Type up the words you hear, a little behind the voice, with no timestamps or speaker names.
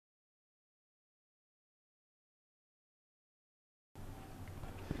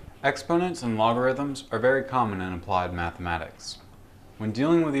Exponents and logarithms are very common in applied mathematics. When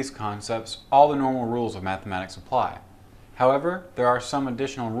dealing with these concepts, all the normal rules of mathematics apply. However, there are some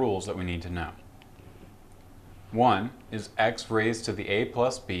additional rules that we need to know. One is x raised to the a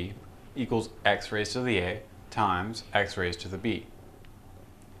plus b equals x raised to the a times x raised to the b.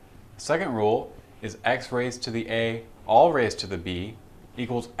 The second rule is x raised to the a all raised to the b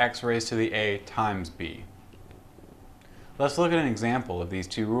equals x raised to the a times b. Let's look at an example of these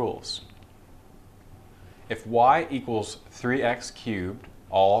two rules. If y equals 3x cubed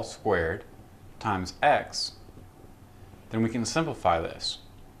all squared times x, then we can simplify this.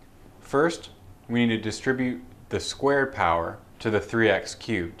 First, we need to distribute the squared power to the 3x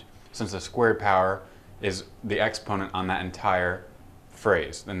cubed, since the squared power is the exponent on that entire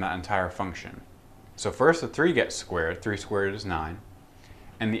phrase, in that entire function. So first the 3 gets squared, 3 squared is 9,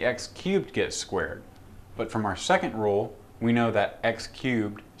 and the x cubed gets squared. But from our second rule, we know that x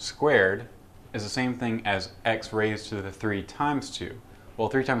cubed squared is the same thing as x raised to the 3 times 2. Well,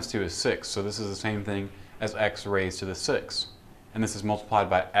 3 times 2 is 6, so this is the same thing as x raised to the 6. And this is multiplied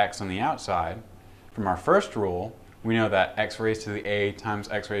by x on the outside. From our first rule, we know that x raised to the a times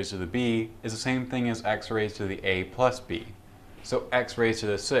x raised to the b is the same thing as x raised to the a plus b. So x raised to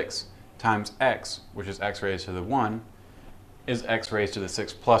the 6 times x, which is x raised to the 1, is x raised to the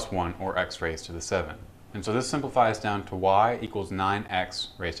 6 plus 1, or x raised to the 7. And so this simplifies down to y equals 9x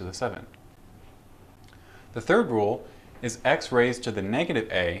raised to the 7. The third rule is x raised to the negative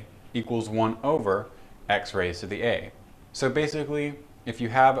a equals 1 over x raised to the a. So basically, if you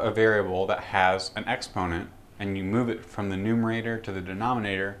have a variable that has an exponent and you move it from the numerator to the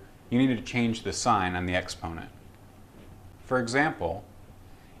denominator, you need to change the sign on the exponent. For example,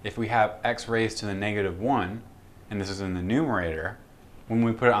 if we have x raised to the negative 1, and this is in the numerator, when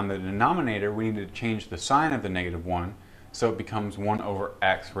we put it on the denominator, we need to change the sign of the negative 1, so it becomes 1 over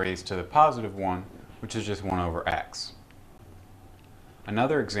x raised to the positive 1, which is just 1 over x.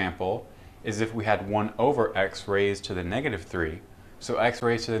 Another example is if we had 1 over x raised to the negative 3, so x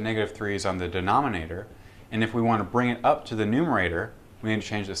raised to the negative 3 is on the denominator, and if we want to bring it up to the numerator, we need to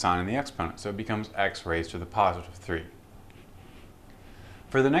change the sign in the exponent, so it becomes x raised to the positive 3.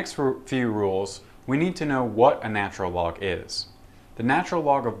 For the next few rules, we need to know what a natural log is. The natural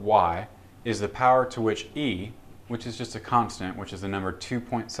log of y is the power to which e, which is just a constant, which is the number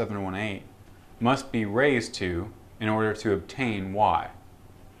 2.718, must be raised to in order to obtain y.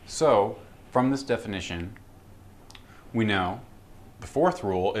 So, from this definition, we know the fourth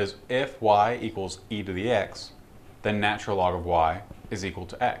rule is if y equals e to the x, then natural log of y is equal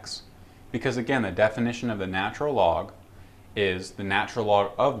to x. Because again, the definition of the natural log is the natural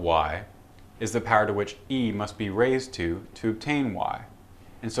log of y is the power to which e must be raised to obtain y.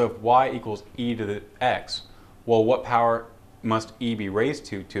 And so if y equals e to the x, well, what power must e be raised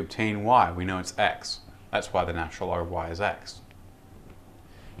to obtain y? We know it's x. That's why the natural log of y is x.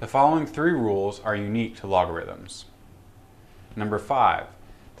 The following three rules are unique to logarithms. Number 5,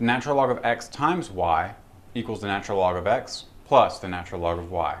 the natural log of x times y equals the natural log of x plus the natural log of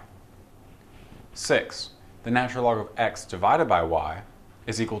y. 6, the natural log of x divided by y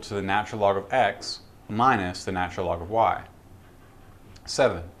is equal to the natural log of x minus the natural log of y.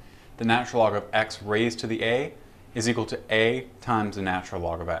 7, the natural log of x raised to the a is equal to a times the natural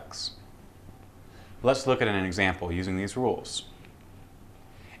log of x. Let's look at an example using these rules.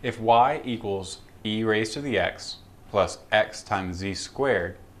 If y equals e raised to the x plus x times z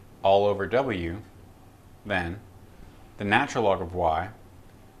squared all over w, then the natural log of y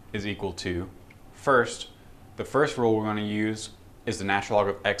is equal to, the first rule we're going to use is the natural log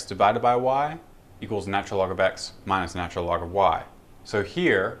of x divided by y equals natural log of x minus natural log of y. So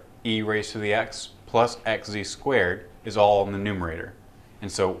here, e raised to the x plus xz squared is all in the numerator.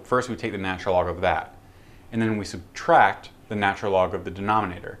 And so first we take the natural log of that. And then we subtract the natural log of the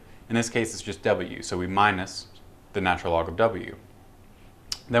denominator. In this case, it's just w, so we minus the natural log of w.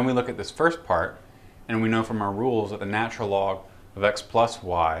 Then we look at this first part, and we know from our rules that the natural log of x plus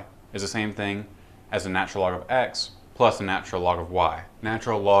y is the same thing as the natural log of x plus the natural log of y.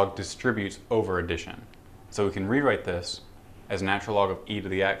 Natural log distributes over addition. So we can rewrite this as natural log of e to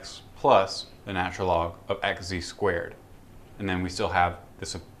the x plus the natural log of xz squared. And then we still have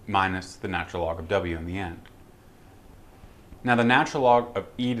this minus the natural log of w in the end. Now the natural log of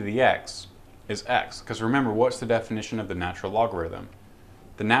e to the x is x, because remember, what's the definition of the natural logarithm?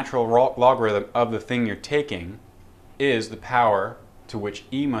 The natural logarithm of the thing you're taking is the power to which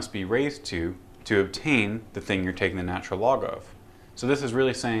e must be raised to obtain the thing you're taking the natural log of. So this is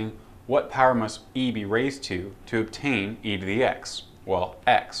really saying, what power must e be raised to obtain e to the x? Well,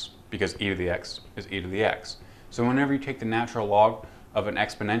 x, because e to the x is e to the x. So whenever you take the natural log of an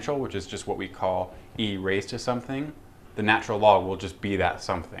exponential, which is just what we call e raised to something, the natural log will just be that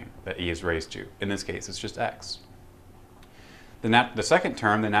something that e is raised to. In this case, it's just x. The second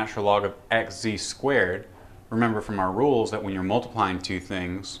term, the natural log of xz squared, remember from our rules that when you're multiplying two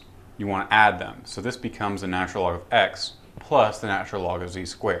things, you want to add them. So this becomes the natural log of x plus the natural log of z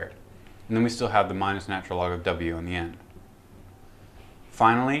squared. And then we still have the minus natural log of w in the end.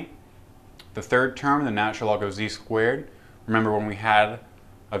 Finally, the third term, the natural log of z squared, remember when we had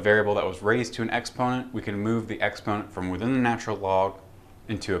a variable that was raised to an exponent, we can move the exponent from within the natural log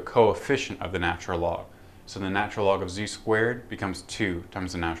into a coefficient of the natural log. So the natural log of z squared becomes 2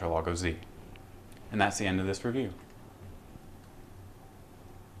 times the natural log of z. And that's the end of this review.